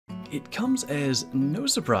It comes as no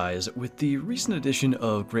surprise with the recent addition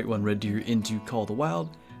of Great One Red Deer into Call of the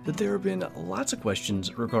Wild that there have been lots of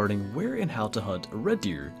questions regarding where and how to hunt a red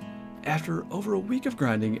deer. After over a week of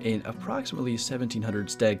grinding and approximately 1700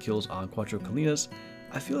 stag kills on Cuatro Colinas,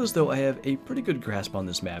 I feel as though I have a pretty good grasp on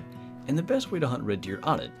this map and the best way to hunt red deer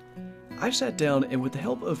on it. I've sat down and with the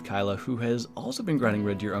help of Kyla, who has also been grinding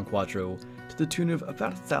red deer on Cuatro to the tune of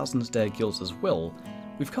about 1,000 stag kills as well,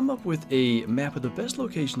 we've come up with a map of the best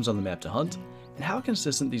locations on the map to hunt and how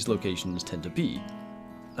consistent these locations tend to be.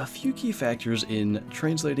 A few key factors in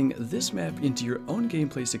translating this map into your own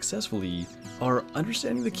gameplay successfully are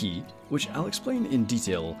understanding the key, which I'll explain in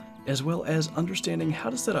detail, as well as understanding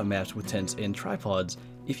how to set up maps with tents and tripods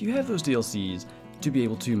if you have those DLCs to be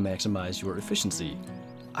able to maximize your efficiency.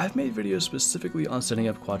 I've made videos specifically on setting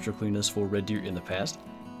up Cuatro Colinas for red deer in the past,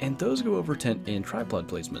 and those go over tent and tripod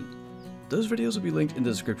placement. Those videos will be linked in the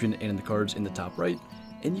description and in the cards in the top right,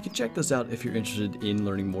 and you can check those out if you're interested in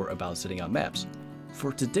learning more about setting out maps.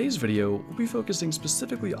 For today's video, we'll be focusing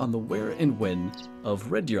specifically on the where and when of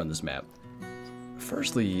red deer on this map.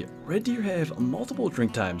 Firstly, red deer have multiple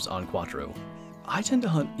drink times on Cuatro. I tend to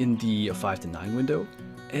hunt in the 5 to 9 window,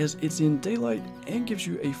 as it's in daylight and gives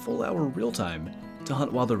you a full hour real time to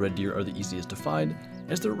hunt while the red deer are the easiest to find,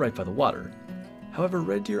 as they're right by the water. However,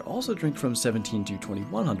 red deer also drink from 17 to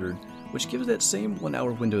 2100, which gives that same 1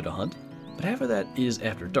 hour window to hunt, but half of that is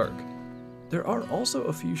after dark. There are also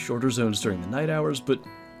a few shorter zones during the night hours, but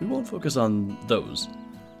we won't focus on those.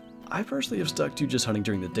 I personally have stuck to just hunting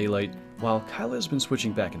during the daylight, while Kyla has been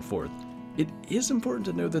switching back and forth. It is important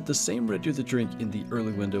to know that the same red deer that drink in the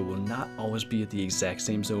early window will not always be at the exact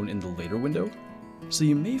same zone in the later window, so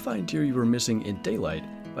you may find deer you were missing in daylight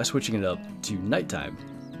by switching it up to nighttime.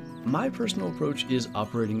 My personal approach is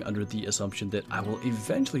operating under the assumption that I will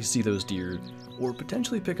eventually see those deer, or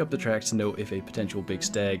potentially pick up the tracks to know if a potential big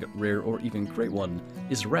stag, rare, or even great one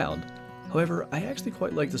is around. However, I actually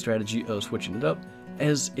quite like the strategy of switching it up,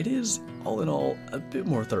 as it is, all in all, a bit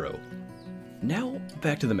more thorough. Now,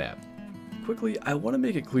 back to the map. Quickly, I want to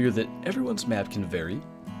make it clear that everyone's map can vary.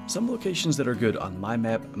 Some locations that are good on my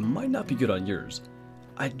map might not be good on yours.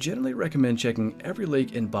 I generally recommend checking every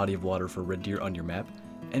lake and body of water for red deer on your map,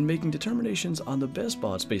 and making determinations on the best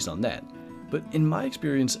spots based on that, but in my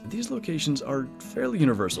experience, these locations are fairly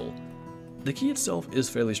universal. The key itself is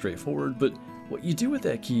fairly straightforward, but what you do with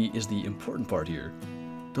that key is the important part here.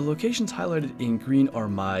 The locations highlighted in green are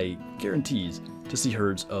my guarantees to see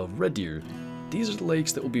herds of red deer. These are the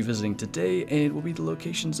lakes that we'll be visiting today and will be the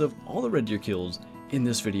locations of all the red deer kills in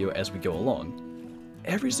this video as we go along.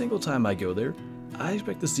 Every single time I go there, I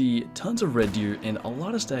expect to see tons of red deer and a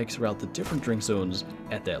lot of stags throughout the different drink zones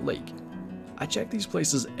at that lake. I check these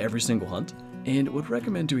places every single hunt, and would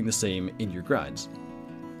recommend doing the same in your grinds.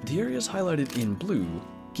 The areas highlighted in blue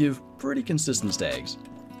give pretty consistent stags.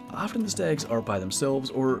 Often the stags are by themselves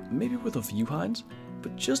or maybe with a few hinds,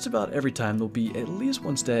 but just about every time there'll be at least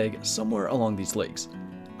one stag somewhere along these lakes.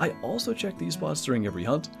 I also check these spots during every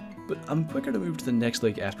hunt, but I'm quicker to move to the next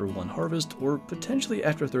lake after one harvest, or potentially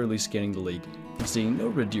after thoroughly scanning the lake and seeing no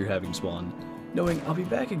red deer having spawned, knowing I'll be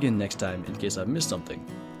back again next time in case I've missed something.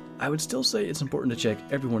 I would still say it's important to check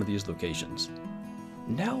every one of these locations.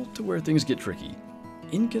 Now to where things get tricky.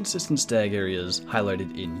 Inconsistent stag areas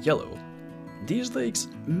highlighted in yellow. These lakes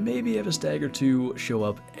maybe have a stag or two show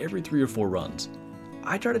up every 3 or 4 runs.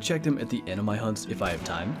 I try to check them at the end of my hunts if I have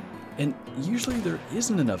time, and usually there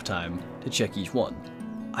isn't enough time to check each one.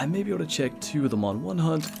 I may be able to check 2 of them on one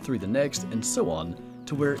hunt, 3 the next, and so on,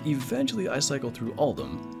 to where eventually I cycle through all of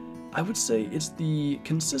them. I would say it's the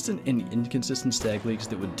consistent and inconsistent stag lakes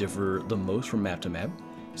that would differ the most from map to map,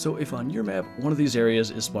 so if on your map one of these areas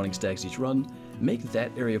is spawning stags each run, make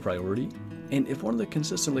that area priority, and if one of the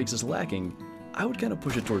consistent lakes is lacking, I would kind of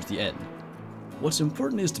push it towards the end. What's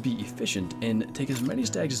important is to be efficient and take as many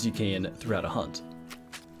stags as you can throughout a hunt.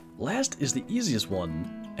 Last is the easiest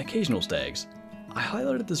one, occasional stags. I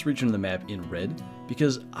highlighted this region of the map in red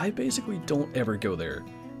because I basically don't ever go there.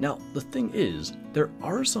 Now, the thing is, there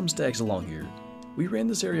are some stags along here. We ran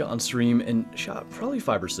this area on stream and shot probably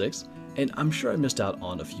 5 or 6, and I'm sure I missed out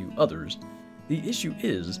on a few others. The issue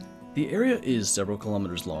is, the area is several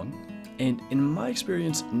kilometers long, and in my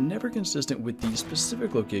experience, never consistent with the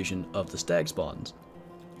specific location of the stag spawns.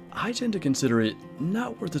 I tend to consider it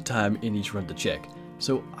not worth the time in each run to check,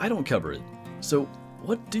 so I don't cover it. So,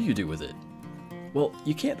 what do you do with it? Well,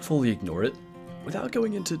 you can't fully ignore it. Without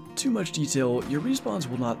going into too much detail, your respawns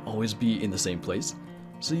will not always be in the same place,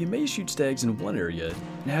 so you may shoot stags in one area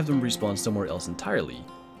and have them respawn somewhere else entirely.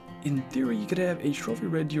 In theory, you could have a trophy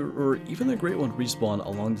red deer or even the great one respawn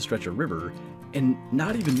along the stretch of river, and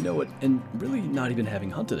not even know it, and really not even having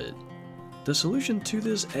hunted it. The solution to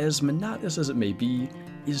this, as monotonous as it may be,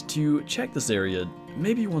 is to check this area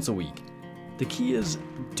maybe once a week. The key is,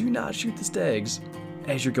 do not shoot the stags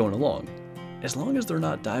as you're going along. As long as they're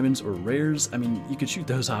not diamonds or rares, I mean, you could shoot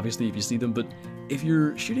those obviously if you see them, but if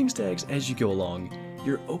you're shooting stags as you go along,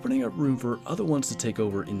 you're opening up room for other ones to take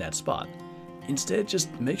over in that spot. Instead,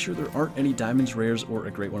 just make sure there aren't any diamonds, rares, or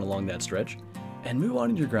a great one along that stretch, and move on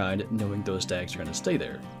in your grind knowing those stags are going to stay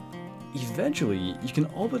there. Eventually, you can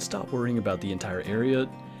all but stop worrying about the entire area,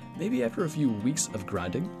 maybe after a few weeks of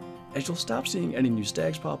grinding, as you'll stop seeing any new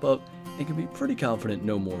stags pop up and can be pretty confident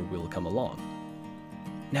no more will come along.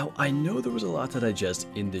 Now, I know there was a lot to digest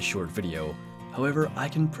in this short video, however, I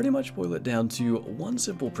can pretty much boil it down to one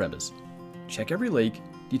simple premise. Check every lake,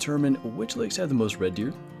 determine which lakes have the most red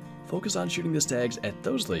deer, focus on shooting the stags at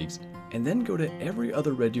those lakes, and then go to every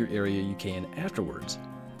other red deer area you can afterwards.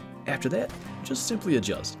 After that, just simply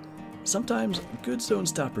adjust. Sometimes good zones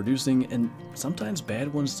stop producing, and sometimes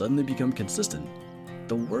bad ones suddenly become consistent.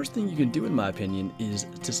 The worst thing you can do, in my opinion, is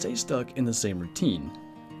to stay stuck in the same routine.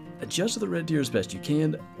 Adjust to the red deer as best you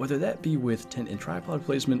can, whether that be with tent and tripod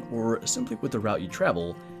placement or simply with the route you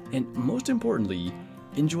travel, and most importantly,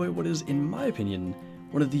 enjoy what is, in my opinion,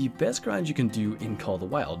 one of the best grinds you can do in Call of the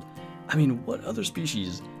Wild. I mean, what other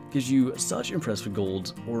species gives you such impressive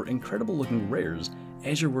golds or incredible looking rares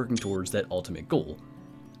as you're working towards that ultimate goal?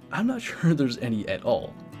 I'm not sure there's any at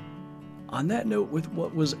all. On that note, with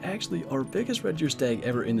what was actually our biggest red deer stag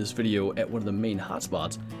ever in this video at one of the main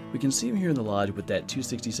hotspots, we can see him here in the lodge with that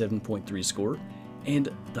 267.3 score, and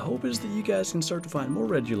the hope is that you guys can start to find more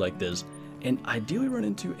red deer like this, and ideally run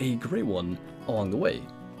into a great one along the way.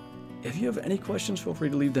 If you have any questions, feel free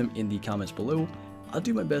to leave them in the comments below. I'll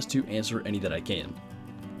do my best to answer any that I can.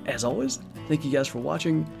 As always, thank you guys for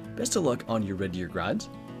watching, best of luck on your red deer grinds,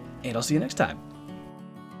 and I'll see you next time.